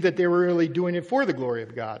believe that they were really doing it for the glory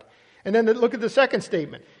of God. And then look at the second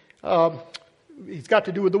statement. It's got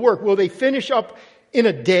to do with the work. Will they finish up in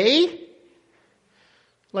a day?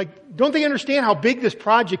 Don't they understand how big this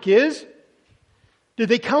project is? Did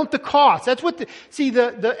they count the cost? That's what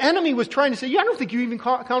the enemy was trying to say. I don't think you even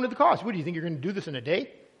counted the cost. What do you think, you're going to do this in a day?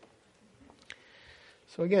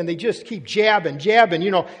 So again, they just keep jabbing.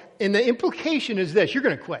 And the implication is this: you're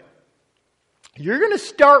going to quit. You're going to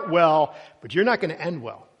start well, but you're not going to end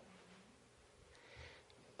well.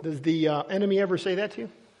 Does the enemy ever say that to you?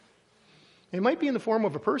 It might be in the form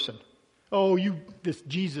of a person. Oh, this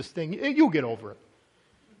Jesus thing, you'll get over it.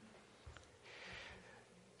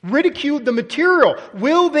 Ridiculed the material.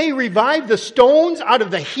 Will they revive the stones out of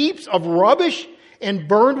the heaps of rubbish and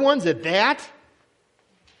burned ones at that?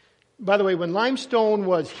 By the way, when limestone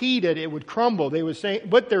was heated, it would crumble.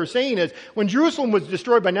 What they were saying is, when Jerusalem was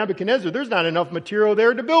destroyed by Nebuchadnezzar, there's not enough material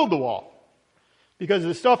there to build the wall. Because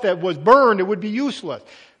the stuff that was burned, it would be useless.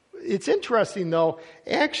 It's interesting, though.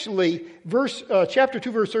 Actually, chapter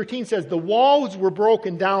 2, verse 13 says, the walls were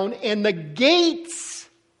broken down and the gates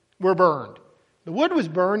were burned. The wood was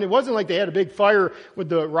burned. It wasn't like they had a big fire with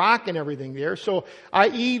the rock and everything there. So,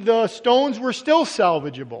 i.e., the stones were still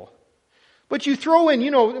salvageable. But you throw in,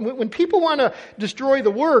 when people want to destroy the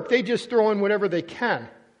work, they just throw in whatever they can.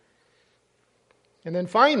 And then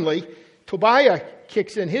finally, Tobiah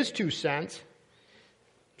kicks in his 2 cents.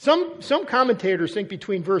 Some commentators think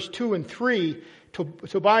between verse 2 and 3,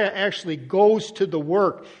 Tobiah actually goes to the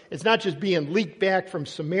work. It's not just being leaked back from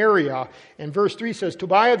Samaria. And verse 3 says,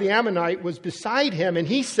 Tobiah the Ammonite was beside him, and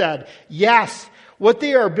he said, yes, what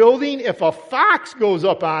they are building, if a fox goes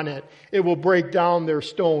up on it, it will break down their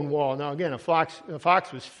stone wall. Now again, a fox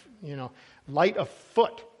was, light of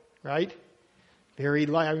foot, right? Very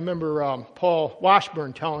light. I remember Paul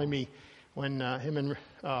Washburn telling me when him and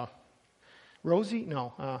Rosie?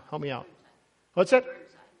 No, help me out. What's that?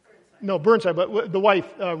 No, Burnside, but the wife,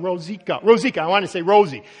 Rosika. I want to say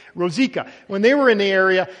Rosie. Rosika. When they were in the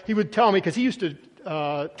area, he would tell me, because he used to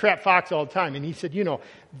trap fox all the time, and he said,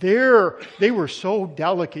 they were so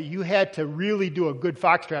delicate, you had to really do a good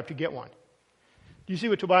fox trap to get one. Do you see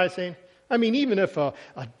what Tobiah is saying? I mean, even if a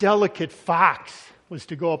delicate fox was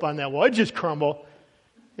to go up on that wall, it'd just crumble.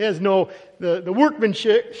 It has the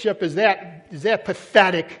workmanship is that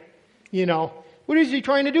pathetic, What is he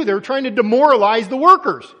trying to do? They were trying to demoralize the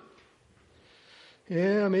workers.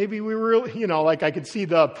 Yeah, maybe we were, like I could see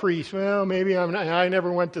the priest. Well, maybe I never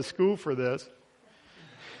went to school for this.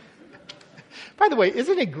 By the way,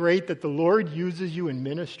 isn't it great that the Lord uses you in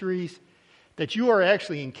ministries that you are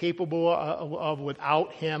actually incapable of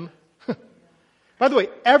without Him? By the way,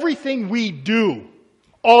 everything we do,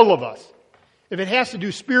 all of us, if it has to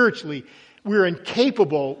do spiritually, we're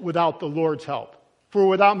incapable without the Lord's help. For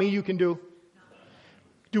without me you can do?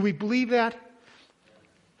 Do we believe that?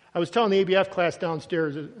 I was telling the ABF class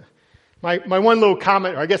downstairs, my one little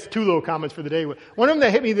comment, or I guess two little comments for the day. One of them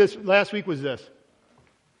that hit me this last week was this.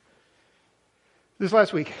 This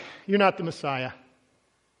last week, you're not the Messiah.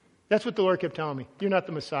 That's what the Lord kept telling me. You're not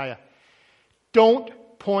the Messiah. Don't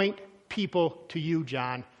point people to you,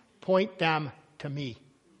 John. Point them to me.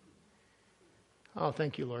 Oh,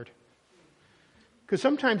 thank you, Lord. Because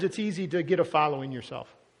sometimes it's easy to get a following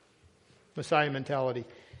yourself. Messiah mentality.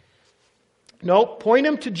 No, point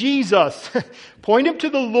them to Jesus. Point them to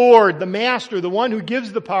the Lord, the Master, the one who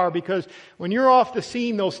gives the power, because when you're off the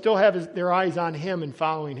scene, they'll still have their eyes on Him and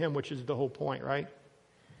following Him, which is the whole point, right?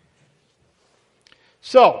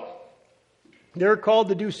 So, they're called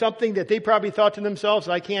to do something that they probably thought to themselves,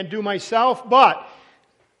 I can't do myself, but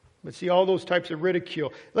let's see all those types of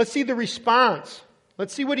ridicule. Let's see the response.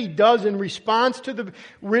 Let's see what he does in response to the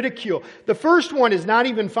ridicule. The first one is not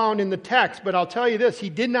even found in the text, but I'll tell you this, he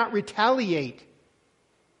did not retaliate.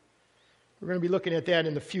 We're going to be looking at that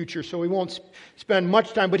in the future, so we won't spend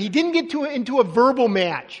much time. But he didn't get into a verbal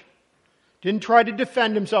match. Didn't try to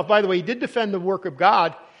defend himself. By the way, he did defend the work of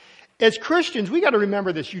God. As Christians, we got to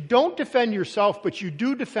remember this. You don't defend yourself, but you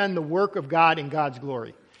do defend the work of God and God's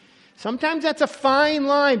glory. Sometimes that's a fine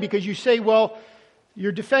line because you say, well,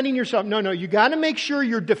 you're defending yourself. No, you got to make sure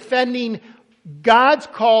you're defending God's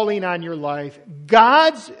calling on your life,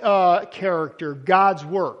 God's character, God's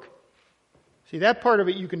work. See, that part of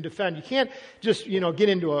it you can defend. You can't just, get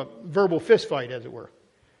into a verbal fist fight, as it were.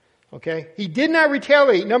 Okay? He did not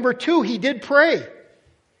retaliate. Number two, he did pray.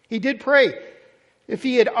 He did pray. If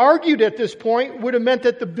he had argued at this point, it would have meant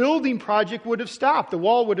that the building project would have stopped. The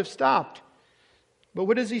wall would have stopped. But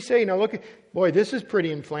what does he say? Now look, boy, this is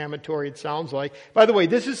pretty inflammatory, it sounds like. By the way,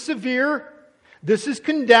 this is severe. This is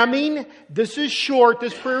condemning. This is short.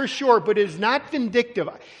 This prayer is short, but it is not vindictive.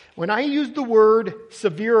 When I use the word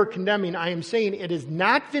severe or condemning, I am saying it is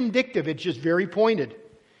not vindictive. It's just very pointed.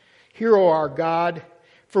 Hear, O our God,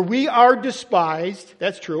 for we are despised.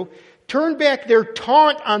 That's true. Turn back their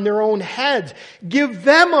taunt on their own heads. Give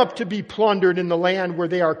them up to be plundered in the land where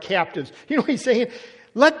they are captives. You know what he's saying?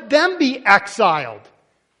 Let them be exiled.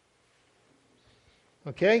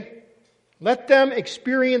 Okay? Let them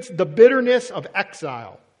experience the bitterness of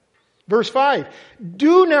exile. Verse 5,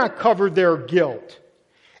 do not cover their guilt,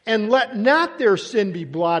 and let not their sin be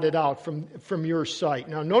blotted out from your sight.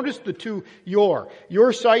 Now notice the two your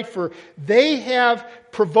sight, for they have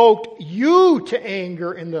provoked you to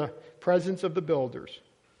anger in the presence of the builders.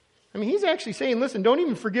 I mean, he's actually saying, listen, don't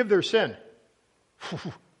even forgive their sin.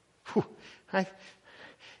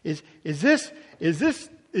 Is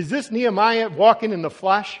this Nehemiah walking in the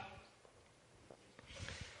flesh?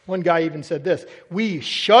 One guy even said this, we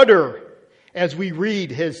shudder as we read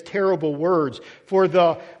his terrible words, for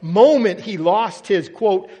the moment he lost his,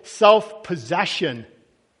 quote, self-possession.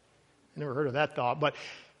 I never heard of that thought, but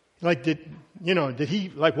did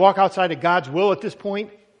he walk outside of God's will at this point?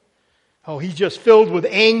 Oh, he's just filled with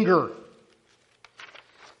anger.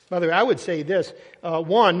 By the way, I would say this.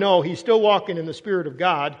 One, no, he's still walking in the Spirit of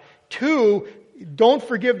God. Two, don't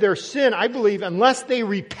forgive their sin, I believe, unless they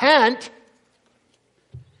repent.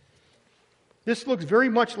 This looks very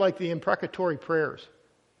much like the imprecatory prayers.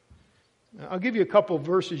 I'll give you a couple of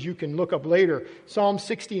verses you can look up later. Psalm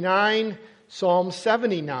 69, Psalm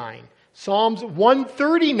 79, Psalms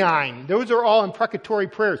 139. Those are all imprecatory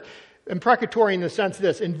prayers. Imprecatory in the sense of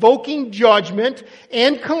this, invoking judgment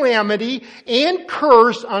and calamity and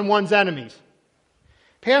curse on one's enemies.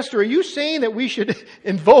 Pastor, are you saying that we should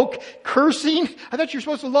invoke cursing? I thought you were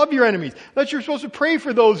supposed to love your enemies. I thought you were supposed to pray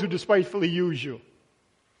for those who despitefully use you.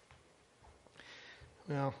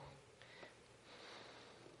 Well,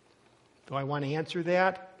 do I want to answer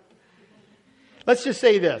that? Let's just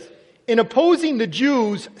say this. In opposing the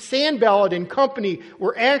Jews, Sanballat and company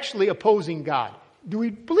were actually opposing God. Do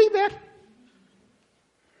we believe that?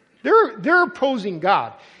 They're opposing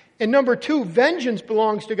God. And number two, vengeance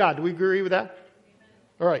belongs to God. Do we agree with that?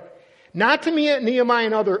 All right. Not to Nehemiah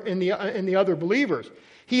and the other believers.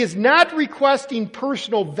 He is not requesting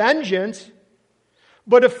personal vengeance,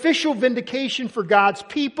 but official vindication for God's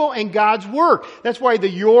people and God's work. That's why the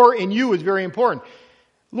your and you is very important.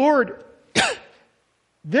 Lord,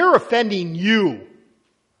 they're offending you,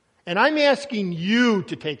 and I'm asking you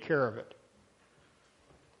to take care of it.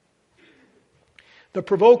 The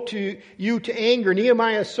provoked you to anger.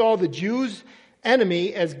 Nehemiah saw the Jews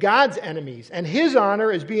enemy as God's enemies, and his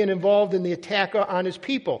honor as being involved in the attack on his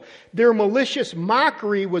people. Their malicious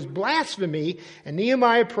mockery was blasphemy, and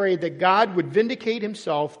Nehemiah prayed that God would vindicate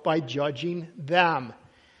himself by judging them.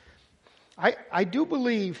 I do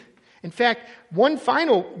believe, in fact, one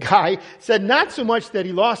final guy said not so much that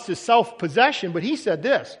he lost his self-possession, but he said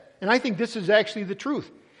this, and I think this is actually the truth.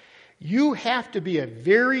 You have to be a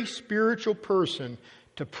very spiritual person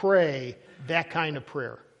to pray that kind of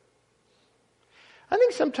prayer. I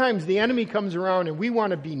think sometimes the enemy comes around and we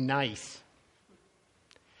want to be nice.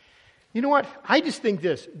 You know what? I just think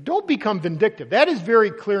this. Don't become vindictive. That is very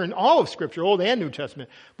clear in all of Scripture, Old and New Testament.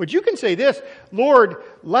 But you can say this, Lord,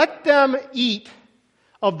 let them eat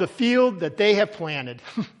of the field that they have planted.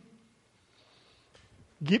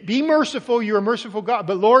 Be merciful, you're a merciful God.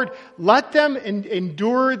 But Lord, let them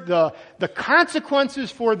endure the consequences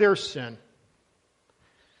for their sin.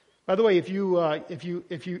 By the way, if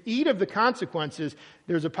you eat of the consequences,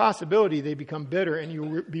 there's a possibility they become bitter and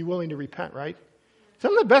you'll be willing to repent, right?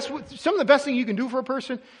 Some of the best thing you can do for a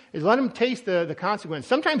person is let them taste the consequence.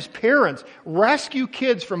 Sometimes parents rescue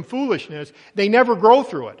kids from foolishness. They never grow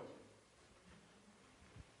through it.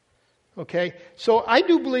 Okay? So I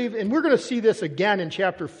do believe, and we're going to see this again in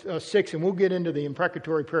chapter 6, and we'll get into the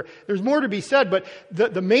imprecatory prayer. There's more to be said, but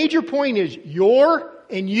the major point is your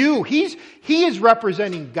and you. He is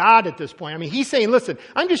representing God at this point. I mean, he's saying, listen,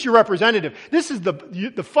 I'm just your representative. This is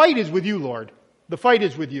the fight is with you, Lord. The fight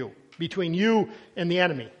is with you, between you and the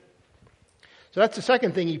enemy. So that's the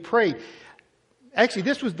second thing he prayed. Actually,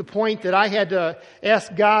 this was the point that I had to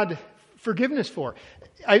ask God forgiveness for.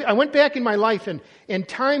 I went back in my life and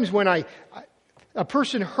times when a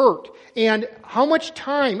person hurt, and how much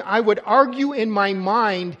time I would argue in my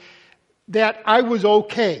mind that I was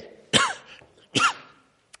okay.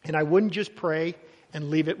 And I wouldn't just pray and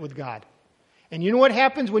leave it with God. And you know what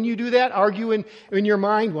happens when you do that? Argue in your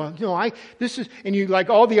mind. Well, and you like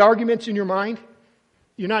all the arguments in your mind.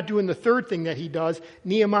 You're not doing the third thing that he does.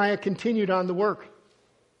 Nehemiah continued on the work.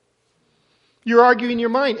 You're arguing in your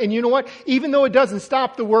mind. And you know what? Even though it doesn't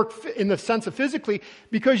stop the work in the sense of physically,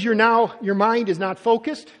 because your mind is not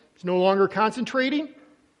focused, it's no longer concentrating,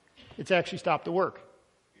 it's actually stopped the work.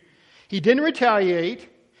 He didn't retaliate.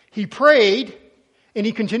 He prayed. And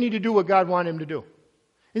he continued to do what God wanted him to do.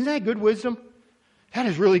 Isn't that good wisdom? That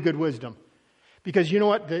is really good wisdom. Because you know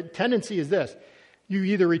what? The tendency is this. You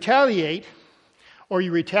either retaliate or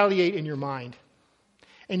you retaliate in your mind.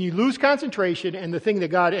 And you lose concentration, and the thing that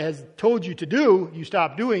God has told you to do, you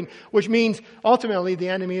stop doing, which means ultimately the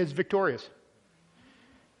enemy is victorious.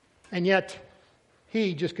 And yet,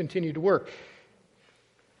 he just continued to work.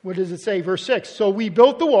 What does it say? Verse 6. So we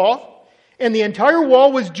built the wall. And the entire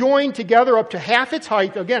wall was joined together up to half its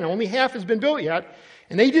height. Again, only half has been built yet.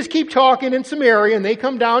 And they just keep talking in Samaria, and they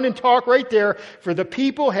come down and talk right there, for the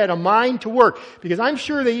people had a mind to work. Because I'm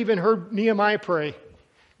sure they even heard Nehemiah pray.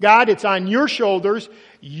 God, it's on your shoulders.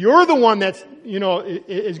 You're the one that's,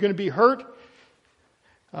 is going to be hurt.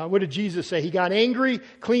 What did Jesus say? He got angry,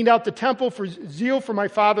 cleaned out the temple for zeal for my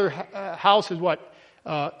Father's house is what?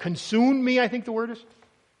 Consumed me, I think the word is.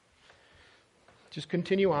 Just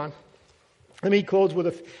continue on. Let me close with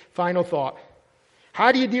a final thought.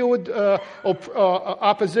 How do you deal with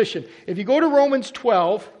opposition? If you go to Romans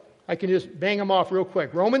 12, I can just bang them off real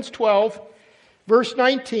quick. Romans 12, verse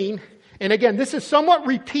 19. And again, this is somewhat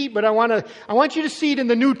repeat, but I want you to see it in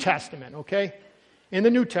the New Testament, okay? In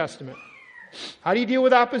the New Testament. How do you deal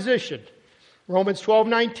with opposition? Romans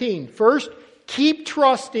 12:19. First, keep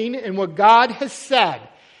trusting in what God has said.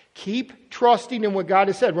 Keep trusting in what God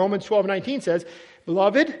has said. Romans 12:19 says,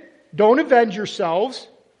 Beloved, don't avenge yourselves.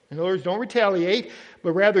 In other words, don't retaliate,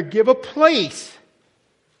 but rather give a place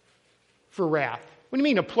for wrath. What do you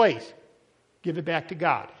mean a place? Give it back to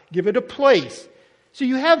God. Give it a place. So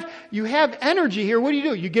you have energy here. What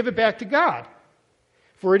do? You give it back to God.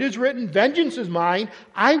 For it is written, vengeance is mine,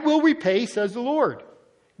 I will repay, says the Lord.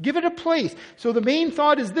 Give it a place. So the main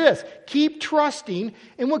thought is this. Keep trusting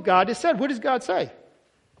in what God has said. What does God say?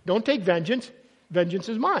 Don't take vengeance. Vengeance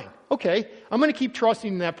is mine. Okay, I'm going to keep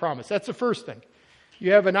trusting in that promise. That's the first thing.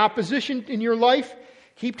 You have an opposition in your life,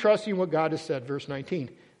 keep trusting what God has said. Verse 19.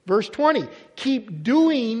 Verse 20. Keep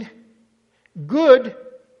doing good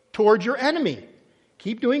towards your enemy.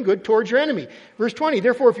 Keep doing good towards your enemy. Verse 20.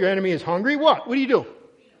 Therefore, if your enemy is hungry, what? What do?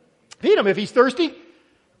 Feed him. If he's thirsty,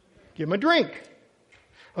 give him a drink.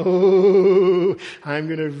 Oh, I'm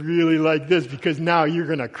going to really like this because now you're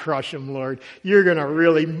going to crush him, Lord. You're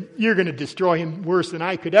going to destroy him worse than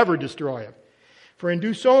I could ever destroy him. For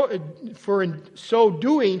in so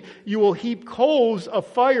doing, you will heap coals of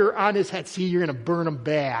fire on his head. See, you're going to burn him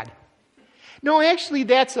bad. No, actually,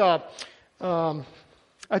 that's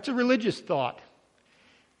That's a religious thought.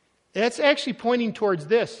 That's actually pointing towards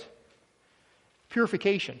this: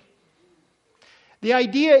 purification. The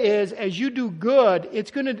idea is, as you do good,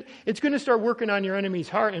 it's going to start working on your enemy's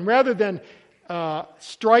heart, and rather than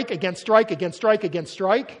strike against strike against strike against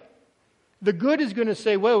strike, the good is going to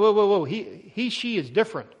say, whoa, she is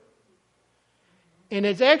different. And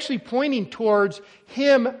it's actually pointing towards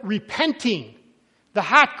him repenting. The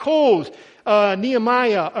hot coals,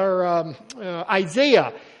 Nehemiah or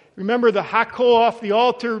Isaiah. Remember the hot coal off the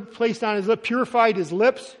altar placed on his lip, purified his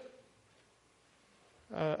lips?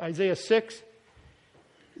 Isaiah 6.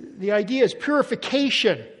 The idea is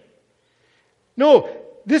purification. No,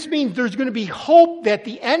 this means there's going to be hope that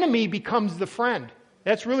the enemy becomes the friend.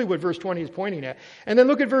 That's really what verse 20 is pointing at. And then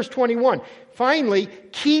look at verse 21. Finally,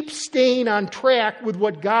 keep staying on track with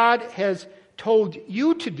what God has told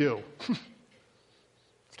you to do.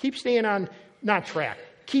 Keep staying on, not track.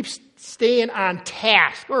 Keep staying on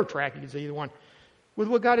task, or track, you can say either one, with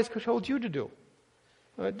what God has told you to do.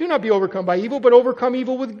 Do not be overcome by evil, but overcome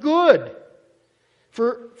evil with good.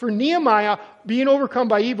 For Nehemiah, being overcome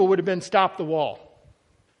by evil would have been stop the wall.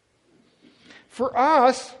 For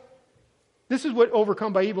us, this is what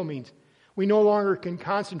overcome by evil means. We no longer can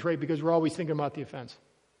concentrate because we're always thinking about the offense.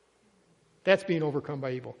 That's being overcome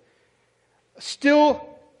by evil. Still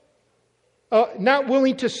not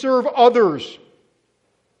willing to serve others.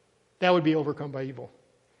 That would be overcome by evil.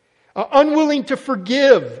 Unwilling to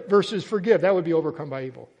forgive versus forgive. That would be overcome by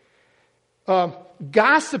evil.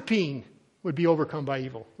 Gossiping would be overcome by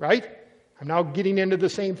evil, right? I'm now getting into the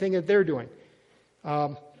same thing that they're doing.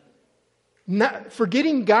 Not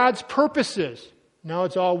forgetting God's purposes. Now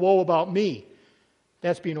it's all woe about me.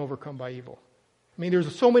 That's being overcome by evil. I mean,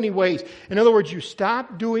 there's so many ways. In other words, you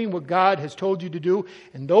stop doing what God has told you to do,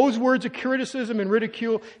 and those words of criticism and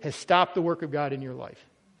ridicule has stopped the work of God in your life.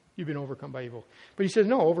 You've been overcome by evil. But he says,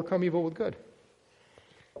 no, overcome evil with good.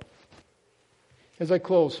 As I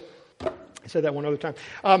close, I said that one other time.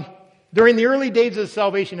 During the early days of the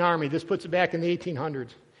Salvation Army, this puts it back in the 1800s,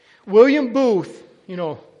 William Booth,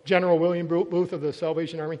 General William Booth of the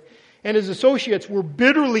Salvation Army, and his associates were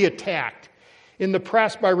bitterly attacked in the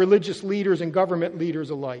press by religious leaders and government leaders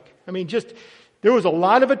alike. I mean, there was a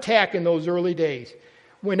lot of attack in those early days.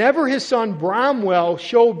 Whenever his son Bromwell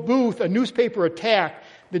showed Booth a newspaper attack,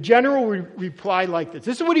 the general would reply like this.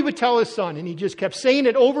 This is what he would tell his son, and he just kept saying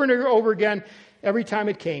it over and over again every time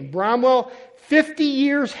it came. Bromwell, 50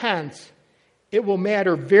 years hence, it will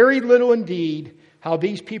matter very little indeed how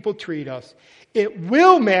these people treat us. It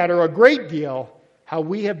will matter a great deal how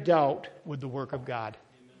we have dealt with the work of God.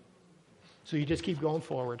 So you just keep going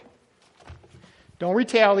forward. Don't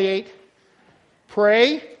retaliate.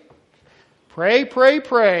 Pray,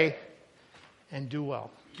 and do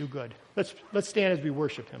well. Do good. Let's stand as we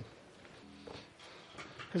worship Him.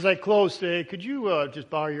 As I close today, could you just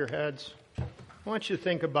bow your heads? I want you to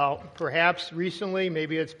think about perhaps recently,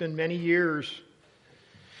 maybe it's been many years,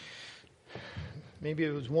 maybe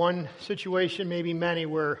it was one situation, maybe many,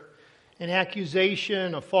 where an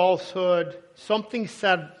accusation, a falsehood, something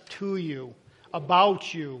said to you,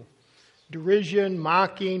 about you, derision,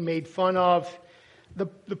 mocking, made fun of.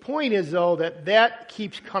 The point is, though, that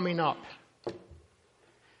keeps coming up.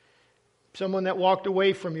 Someone that walked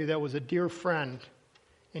away from you that was a dear friend,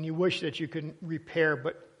 and you wish that you could repair,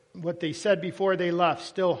 but what they said before they left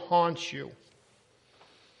still haunts you.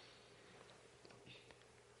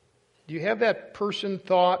 Do you have that person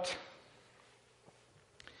thought?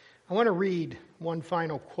 I want to read one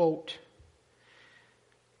final quote.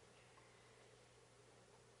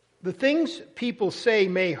 The things people say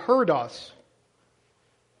may hurt us,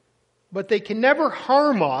 but they can never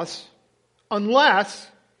harm us unless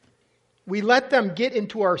we let them get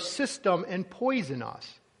into our system and poison us.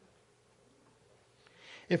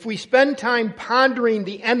 If we spend time pondering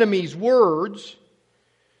the enemy's words,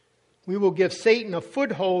 we will give Satan a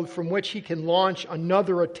foothold from which he can launch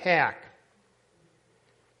another attack.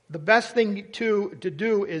 The best thing to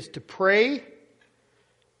do is to pray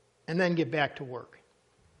and then get back to work.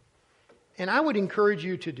 And I would encourage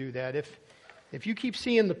you to do that. If you keep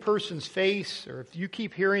seeing the person's face, or if you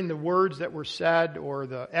keep hearing the words that were said, or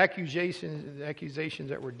the accusations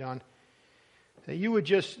that were done, that you would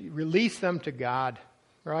just release them to God,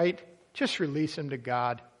 right? Just release them to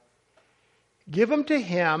God. Give them to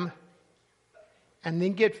Him, and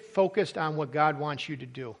then get focused on what God wants you to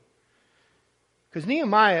do. Because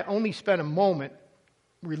Nehemiah only spent a moment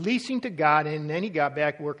releasing to God, and then he got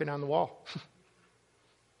back working on the wall.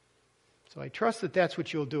 So I trust that that's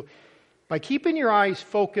what you'll do. By keeping your eyes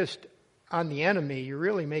focused on the enemy, you're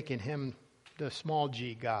really making him the small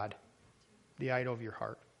g God, the idol of your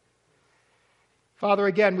heart. Father,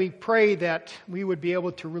 again, we pray that we would be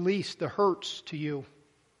able to release the hurts to you.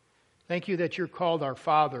 Thank you that you're called our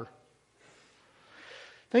Father.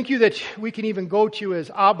 Thank you that we can even go to you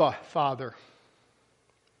as Abba, Father.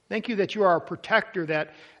 Thank you that you are our protector,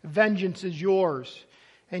 that vengeance is yours.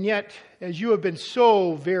 And yet, as you have been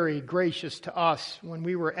so very gracious to us when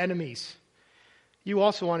we were enemies, you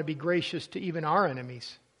also want to be gracious to even our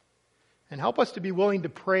enemies. And help us to be willing to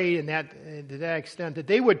pray to that extent, that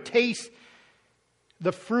they would taste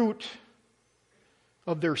the fruit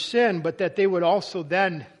of their sin, but that they would also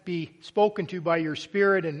then be spoken to by your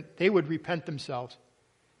Spirit and they would repent themselves.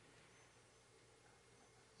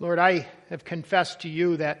 Lord, I have confessed to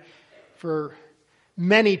you that for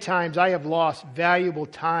many times I have lost valuable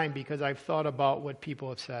time because I've thought about what people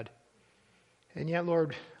have said. And yet,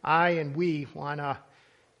 Lord, I and we want to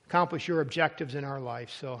accomplish your objectives in our life.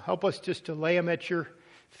 So help us just to lay them at your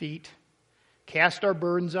feet, cast our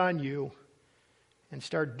burdens on you, and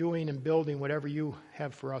start doing and building whatever you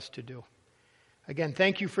have for us to do. Again,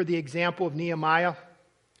 thank you for the example of Nehemiah.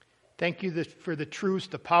 Thank you for the truths,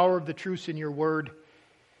 the power of the truths in your word.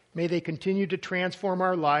 May they continue to transform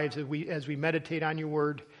our lives as we meditate on your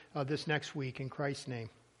word this next week. In Christ's name,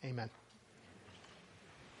 amen.